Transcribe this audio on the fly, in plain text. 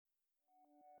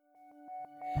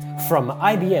From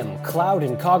IBM Cloud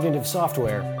and Cognitive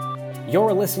Software,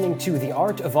 you're listening to The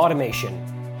Art of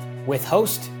Automation with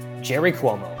host Jerry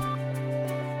Cuomo.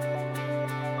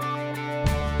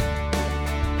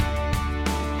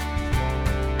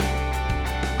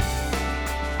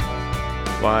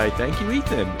 Why, thank you,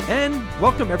 Ethan, and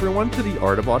welcome everyone to The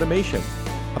Art of Automation,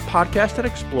 a podcast that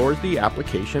explores the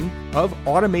application of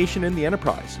automation in the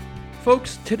enterprise.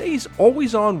 Folks, today's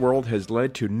always-on world has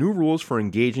led to new rules for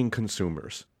engaging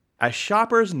consumers. As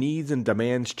shoppers' needs and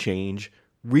demands change,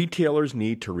 retailers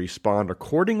need to respond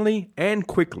accordingly and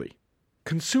quickly.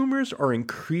 Consumers are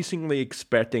increasingly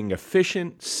expecting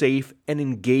efficient, safe, and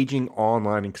engaging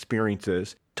online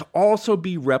experiences to also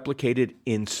be replicated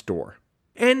in-store.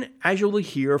 And as you'll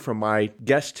hear from my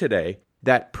guest today,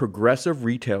 that progressive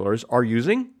retailers are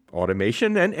using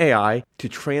automation and AI to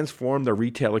transform the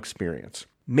retail experience,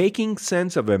 making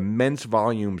sense of immense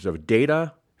volumes of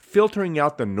data, filtering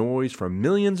out the noise from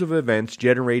millions of events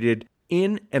generated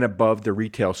in and above the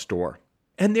retail store.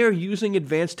 And they're using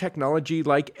advanced technology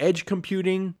like edge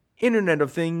computing, Internet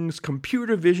of Things,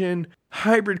 computer vision,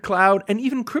 hybrid cloud, and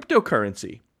even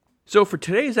cryptocurrency. So for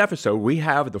today's episode, we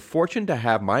have the fortune to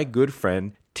have my good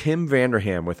friend Tim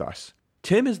Vanderham with us.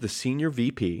 Tim is the Senior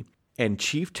VP and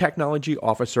Chief Technology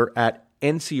Officer at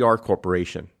NCR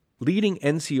Corporation, leading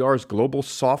NCR's global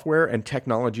software and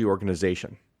technology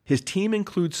organization. His team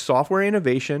includes software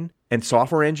innovation and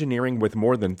software engineering with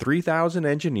more than 3,000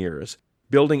 engineers,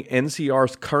 building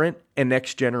NCR's current and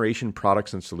next generation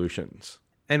products and solutions.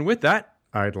 And with that,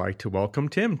 I'd like to welcome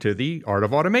Tim to the Art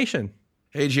of Automation.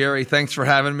 Hey, Jerry, thanks for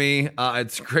having me.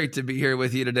 It's great to be here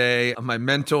with you today. My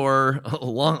mentor, a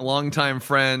long-time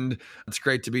friend. It's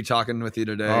great to be talking with you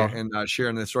today and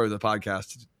sharing the story of the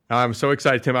podcast. I'm so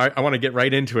excited, Tim. I want to get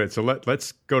right into it. So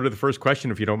let's go to the first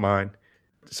question, if you don't mind.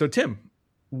 So, Tim,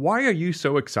 why are you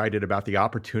so excited about the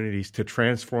opportunities to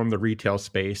transform the retail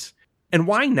space? And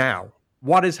why now?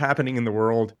 What is happening in the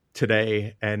world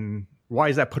today? And why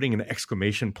is that putting an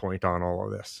exclamation point on all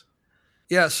of this?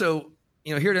 Yeah, so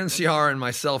here at NCR and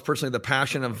myself personally, the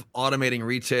passion of automating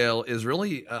retail is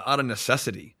really out of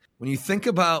necessity. When you think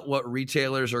about what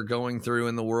retailers are going through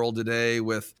in the world today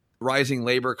with rising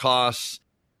labor costs,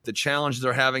 the challenges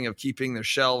they're having of keeping their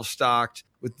shelves stocked,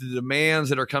 with the demands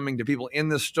that are coming to people in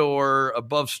the store,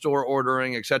 above store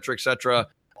ordering, et cetera,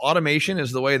 automation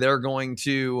is the way they're going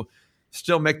to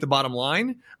still make the bottom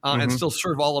line and still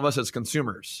serve all of us as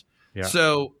consumers. Yeah.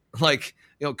 So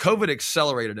COVID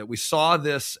accelerated it. We saw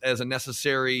this as a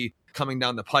necessary coming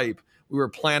down the pipe. We were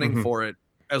planning for it.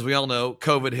 As we all know,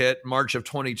 COVID hit March of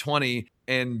 2020,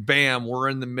 and bam, we're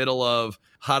in the middle of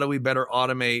how do we better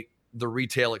automate the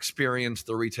retail experience,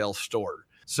 the retail store.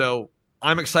 So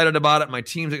I'm excited about it. My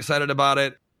team's excited about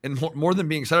it. And more than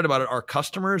being excited about it, our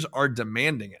customers are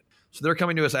demanding it. So they're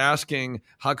coming to us asking,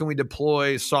 how can we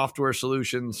deploy software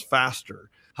solutions faster?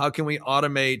 How can we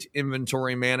automate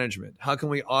inventory management? How can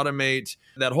we automate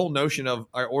that whole notion of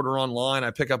I order online, I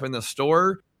pick up in the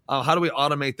store? How do we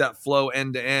automate that flow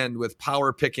end to end with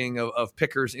power picking of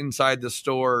pickers inside the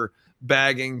store,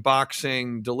 bagging,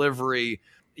 boxing, delivery?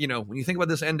 When you think about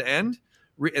this end to end,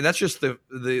 and that's just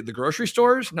the grocery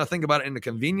stores. Now think about it in the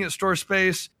convenience store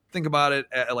space. Think about it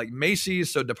at like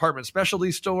Macy's, so department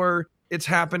specialty store. It's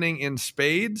happening in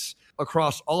spades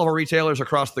across all of our retailers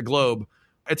across the globe.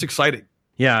 It's exciting.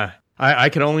 Yeah, I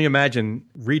can only imagine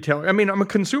retail. I mean, I'm a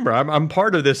consumer. I'm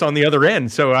part of this on the other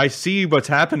end, so I see what's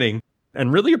happening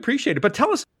and really appreciate it. But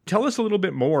tell us a little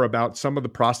bit more about some of the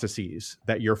processes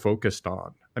that you're focused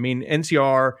on. I mean,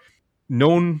 NCR,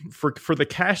 known for the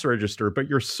cash register, but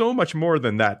you're so much more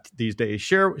than that these days.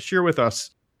 Share with us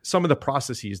some of the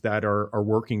processes that are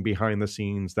working behind the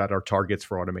scenes that are targets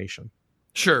for automation.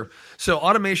 Sure. So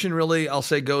automation really, I'll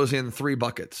say, goes in three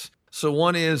buckets. So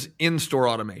one is in-store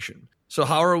automation. So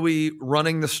how are we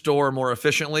running the store more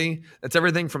efficiently? That's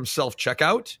everything from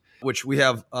self-checkout, which we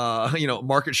have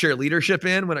market share leadership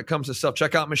in when it comes to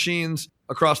self-checkout machines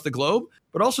across the globe.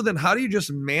 But also then how do you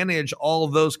just manage all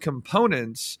of those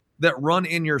components that run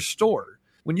in your store?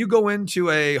 When you go into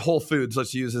a Whole Foods,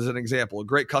 let's use as an example, a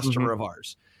great customer of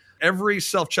ours, every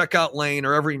self-checkout lane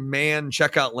or every man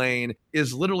checkout lane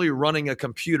is literally running a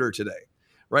computer today,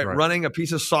 right? Running a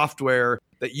piece of software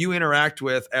that you interact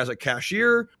with as a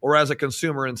cashier or as a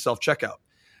consumer in self-checkout.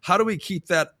 How do we keep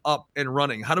that up and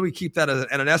running? How do we keep that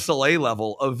at an SLA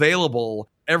level available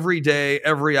every day,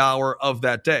 every hour of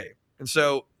that day? And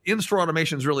so in-store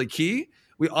automation is really key.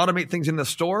 We automate things in the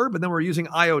store, but then we're using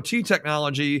IoT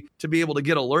technology to be able to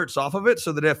get alerts off of it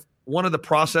so that if one of the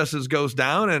processes goes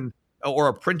down or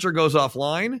a printer goes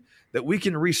offline, that we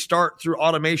can restart through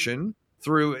automation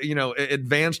through,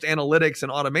 advanced analytics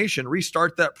and automation,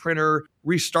 restart that printer,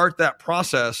 restart that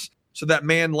process so that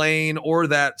man lane or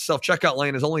that self-checkout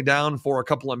lane is only down for a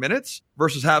couple of minutes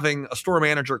versus having a store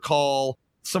manager call,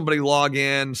 somebody log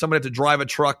in, somebody have to drive a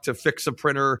truck to fix a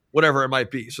printer, whatever it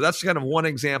might be. So that's kind of one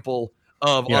example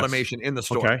of automation in the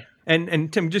store. Okay.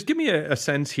 And Tim, just give me a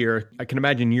sense here. I can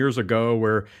imagine years ago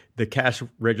where the cash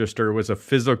register was a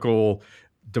physical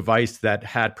device that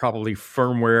had probably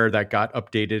firmware that got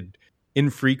updated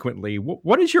infrequently.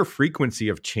 What is your frequency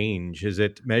of change? Is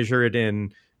it measured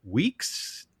in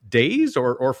weeks, days,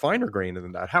 or finer grained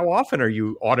than that? How often are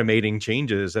you automating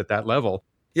changes at that level?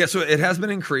 Yeah, so it has been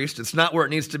increased. It's not where it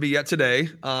needs to be yet today.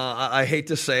 I hate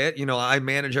to say it. I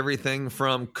manage everything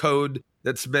from code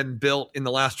that's been built in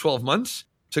the last 12 months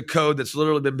to code that's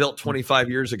literally been built 25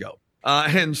 years ago.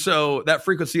 And so that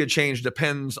frequency of change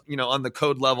depends, on the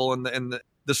code level and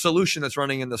the solution that's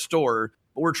running in the store.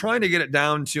 But we're trying to get it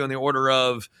down to on the order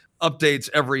of updates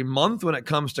every month when it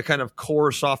comes to kind of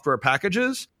core software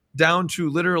packages, down to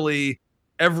literally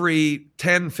every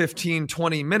 10, 15,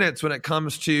 20 minutes when it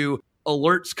comes to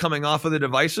alerts coming off of the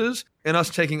devices and us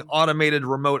taking automated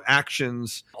remote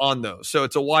actions on those. So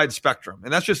it's a wide spectrum.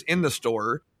 And that's just in the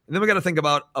store. And then we got to think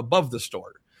about above the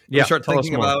store. We start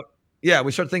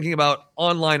thinking about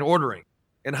online ordering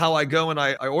and how I go and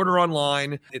I order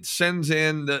online. It sends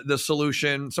in the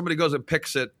solution. Somebody goes and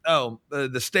picks it. Oh,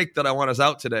 the steak that I want is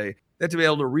out today. They have to be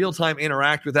able to real-time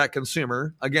interact with that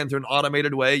consumer, again, through an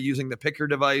automated way using the picker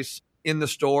device in the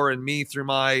store and me through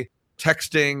my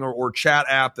texting or chat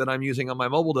app that I'm using on my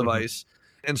mobile device.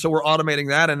 And so we're automating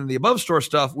that. And in the above store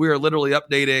stuff, we are literally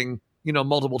updating,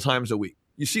 multiple times a week.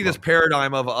 You see this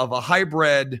paradigm of a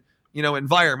hybrid,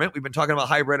 environment. We've been talking about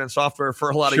hybrid and software for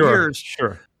a lot of years.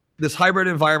 Sure. This hybrid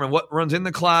environment, what runs in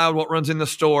the cloud, what runs in the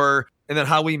store, and then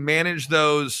how we manage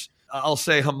those, I'll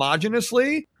say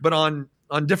homogenously, but on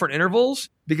different intervals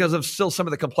because of still some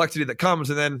of the complexity that comes.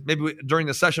 And then maybe during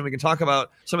the session, we can talk about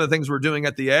some of the things we're doing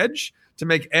at the edge to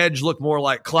make edge look more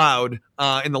like cloud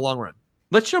in the long run.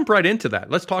 Let's jump right into that.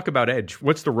 Let's talk about edge.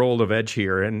 What's the role of edge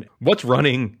here and what's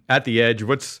running at the edge?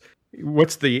 What's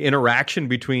the interaction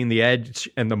between the edge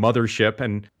and the mothership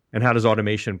and how does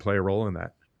automation play a role in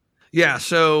that? Yeah.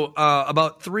 So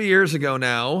about 3 years ago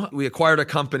now, we acquired a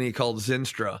company called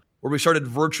Zinstra, where we started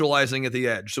virtualizing at the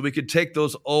edge. So we could take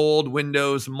those old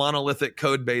Windows monolithic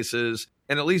code bases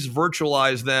and at least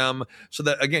virtualize them so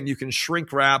that, again, you can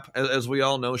shrink wrap, as we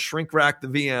all know, shrink wrap the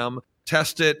VM,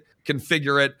 test it,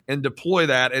 configure it, and deploy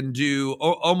that and do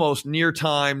almost near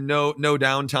time, no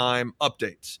downtime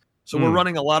updates. So we're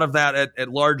running a lot of that at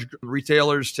large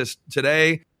retailers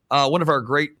today. One of our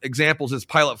great examples is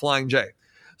Pilot Flying J.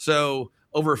 So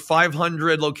over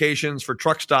 500 locations for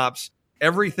truck stops.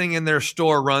 Everything in their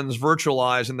store runs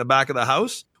virtualized in the back of the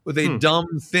house with a dumb,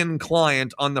 thin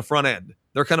client on the front end.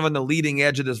 They're kind of on the leading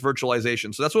edge of this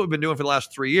virtualization. So that's what we've been doing for the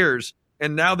last 3 years.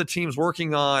 And now the team's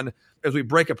working on, as we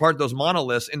break apart those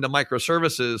monoliths into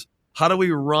microservices, how do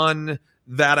we run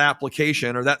that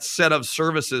application or that set of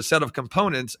services, set of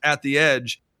components at the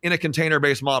edge in a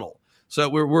container-based model? So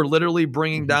we're literally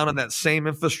bringing down on that same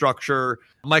infrastructure,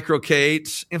 micro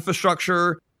K8s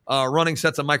infrastructure, running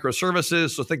sets of microservices.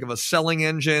 So think of a selling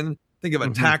engine, think of a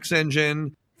tax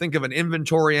engine, think of an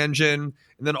inventory engine,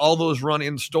 and then all those run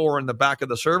in store in the back of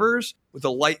the servers with a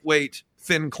lightweight,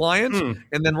 thin client.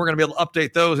 And then we're going to be able to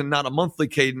update those in not a monthly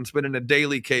cadence, but in a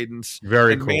daily cadence.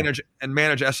 Very cool.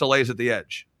 Manage SLAs at the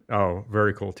edge. Oh,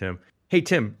 very cool, Tim. Hey,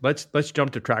 Tim, let's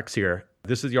jump to tracks here.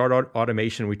 This is the art of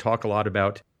automation. We talk a lot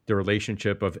about the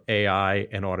relationship of AI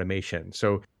and automation.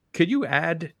 So could you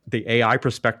add the AI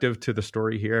perspective to the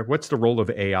story here? What's the role of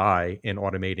AI in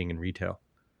automating in retail?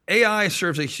 AI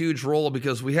serves a huge role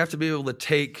because we have to be able to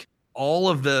take all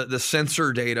of the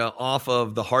sensor data off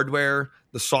of the hardware,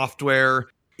 the software,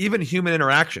 even human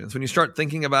interactions. When you start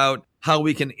thinking about how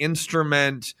we can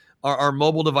instrument our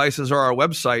mobile devices or our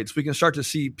websites, we can start to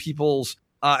see people's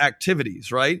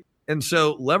activities, right? And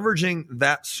so leveraging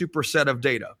that superset of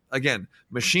data, again,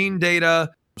 machine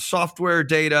data, software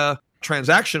data,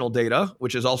 transactional data,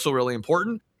 which is also really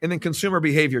important, and then consumer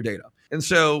behavior data. And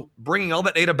so bringing all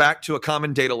that data back to a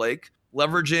common data lake,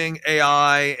 leveraging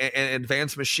AI and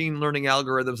advanced machine learning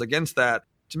algorithms against that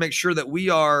to make sure that we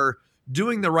are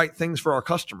doing the right things for our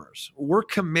customers.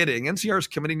 NCR is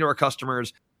committing to our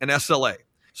customers an SLA.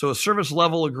 So a service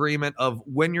level agreement of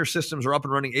when your systems are up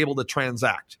and running, able to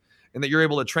transact, and that you're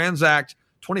able to transact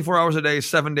 24 hours a day,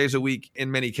 7 days a week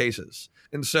in many cases.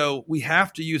 And so we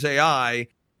have to use AI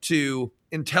to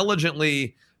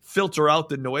intelligently filter out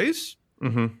the noise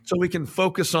so we can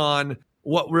focus on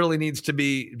what really needs to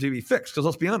be fixed. Because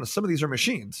let's be honest, some of these are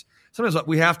machines. Sometimes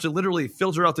we have to literally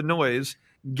filter out the noise,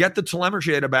 get the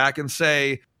telemetry data back and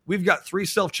say, we've got 3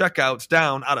 self-checkouts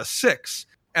down out of 6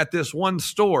 at this one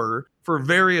store for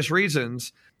various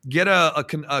reasons. Get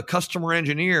a customer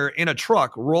engineer in a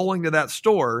truck rolling to that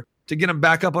store to get them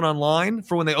back up and online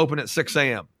for when they open at 6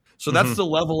 a.m. So that's the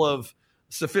level of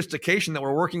sophistication that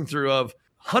we're working through of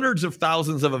hundreds of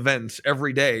thousands of events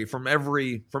every day from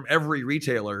every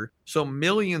retailer. So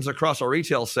millions across our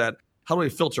retail set. How do we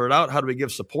filter it out? How do we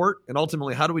give support? And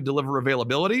ultimately, how do we deliver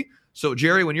availability? So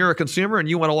Jerry, when you're a consumer and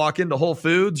you want to walk into Whole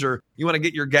Foods or you want to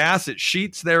get your gas at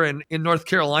Sheetz there in North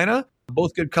Carolina,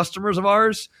 both good customers of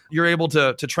ours, you're able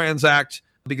to transact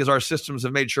because our systems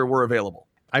have made sure we're available.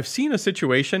 I've seen a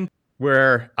situation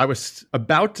where I was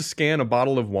about to scan a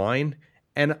bottle of wine,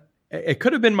 and it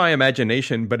could have been my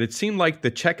imagination, but it seemed like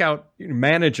the checkout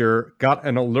manager got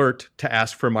an alert to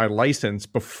ask for my license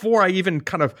before I even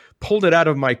kind of pulled it out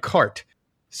of my cart.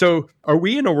 So are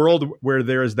we in a world where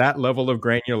there is that level of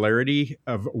granularity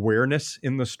of awareness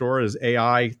in the store? Is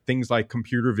AI, things like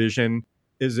computer vision,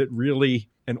 is it really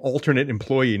an alternate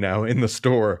employee now in the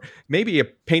store? Maybe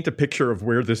paint a picture of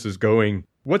where this is going.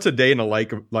 What's a day in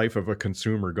the life of a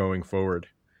consumer going forward?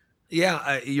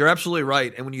 Yeah, you're absolutely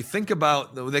right. And when you think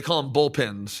about, they call them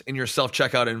bullpens in your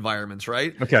self-checkout environments,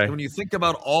 right? Okay. And when you think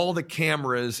about all the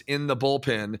cameras in the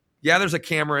bullpen, yeah, there's a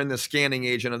camera in the scanning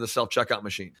agent of the self-checkout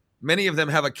machine. Many of them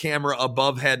have a camera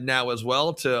above head now as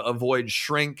well to avoid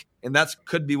shrink. And that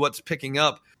could be what's picking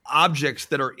up objects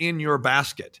that are in your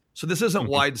basket. So this isn't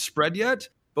widespread yet.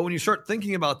 But when you start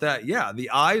thinking about that, yeah, the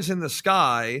eyes in the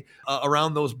sky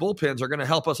around those bullpens are going to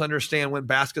help us understand when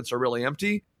baskets are really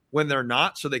empty, when they're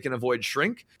not, so they can avoid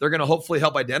shrink. They're going to hopefully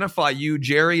help identify you,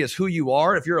 Jerry, as who you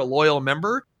are if you're a loyal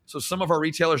member. So some of our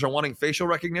retailers are wanting facial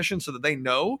recognition so that they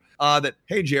know that,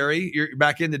 hey, Jerry, you're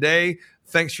back in today.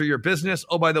 Thanks for your business.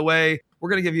 Oh, by the way, we're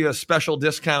going to give you a special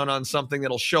discount on something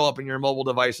that'll show up in your mobile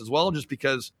device as well, just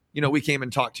because, we came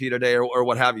and talked to you today or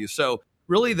what have you. So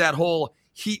really that whole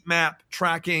heat map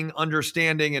tracking,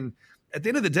 understanding, and at the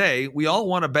end of the day, we all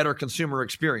want a better consumer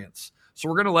experience. So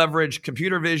we're going to leverage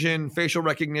computer vision, facial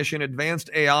recognition, advanced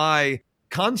AI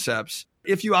concepts.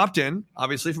 If you opt in,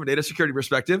 obviously from a data security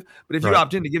perspective, but if you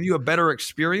opt in to give you a better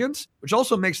experience, which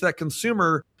also makes that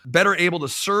consumer better able to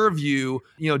serve you,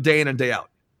 day in and day out.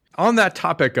 On that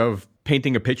topic of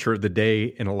painting a picture of the day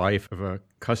in a life of a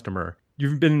customer,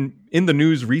 you've been in the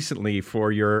news recently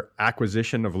for your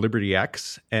acquisition of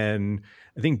LibertyX, and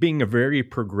I think being a very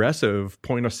progressive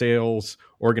point of sales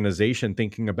organization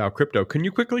thinking about crypto. Can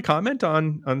you quickly comment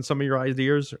on some of your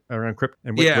ideas around crypto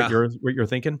and what you're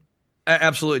thinking?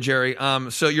 Absolutely, Jerry.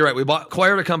 So you're right. We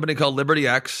acquired a company called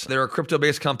LibertyX. They're a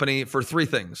crypto-based company for 3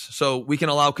 things. So we can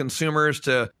allow consumers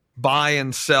to buy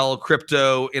and sell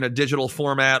crypto in a digital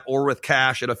format or with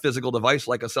cash at a physical device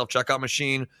like a self-checkout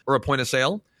machine or a point of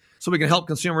sale. So we can help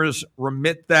consumers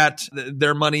remit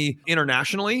their money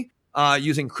internationally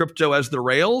using crypto as the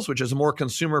rails, which is a more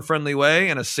consumer-friendly way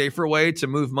and a safer way to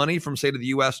move money from, say, to the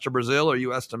U.S. to Brazil or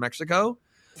U.S. to Mexico.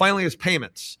 Finally is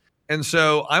payments. And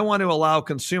so I want to allow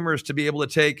consumers to be able to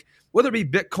take, whether it be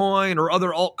Bitcoin or other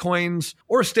altcoins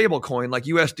or a stable coin like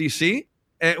USDC,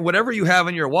 and whatever you have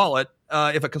in your wallet,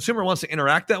 if a consumer wants to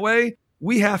interact that way,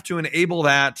 we have to enable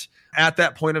that at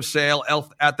that point of sale,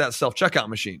 at that self-checkout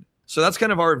machine. So that's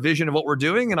kind of our vision of what we're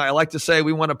doing. And I like to say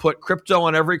we want to put crypto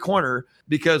on every corner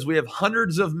because we have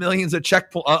hundreds of millions of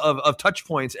touch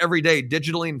points every day,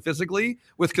 digitally and physically,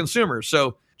 with consumers.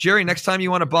 So Jerry, next time you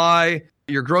want to buy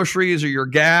your groceries or your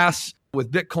gas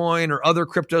with Bitcoin or other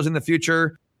cryptos in the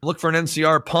future, look for an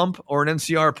NCR pump or an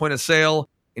NCR point of sale,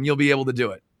 and you'll be able to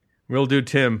do it. Will do,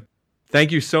 Tim.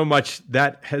 Thank you so much.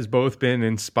 That has both been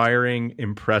inspiring,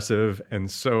 impressive, and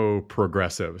so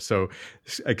progressive. So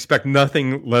expect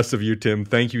nothing less of you, Tim.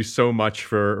 Thank you so much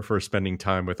for spending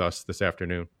time with us this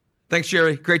afternoon. Thanks,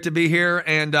 Jerry. Great to be here,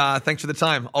 and thanks for the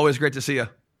time. Always great to see you.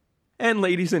 And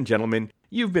ladies and gentlemen,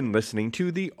 you've been listening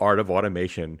to The Art of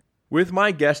Automation with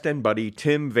my guest and buddy,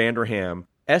 Tim Vanderham,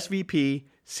 SVP,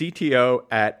 CTO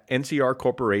at NCR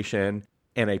Corporation,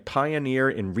 and a pioneer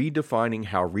in redefining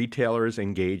how retailers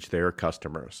engage their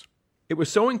customers. It was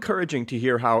so encouraging to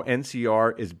hear how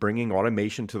NCR is bringing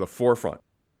automation to the forefront.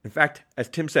 In fact, as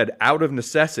Tim said, out of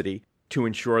necessity to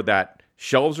ensure that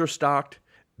shelves are stocked,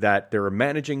 that they're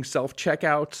managing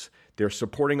self-checkouts, they're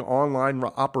supporting online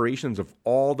operations of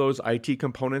all those IT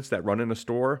components that run in a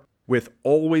store with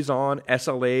always-on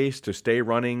SLAs to stay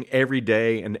running every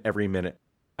day and every minute.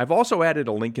 I've also added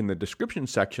a link in the description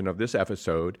section of this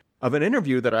episode of an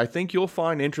interview that I think you'll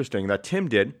find interesting that Tim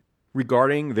did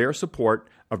regarding their support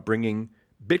of bringing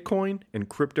Bitcoin and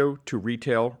crypto to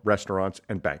retail, restaurants,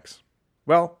 and banks.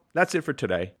 Well, that's it for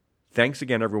today. Thanks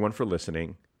again, everyone, for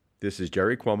listening. This is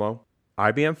Jerry Cuomo,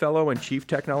 IBM Fellow and Chief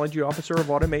Technology Officer of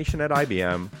Automation at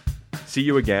IBM. See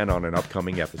you again on an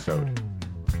upcoming episode.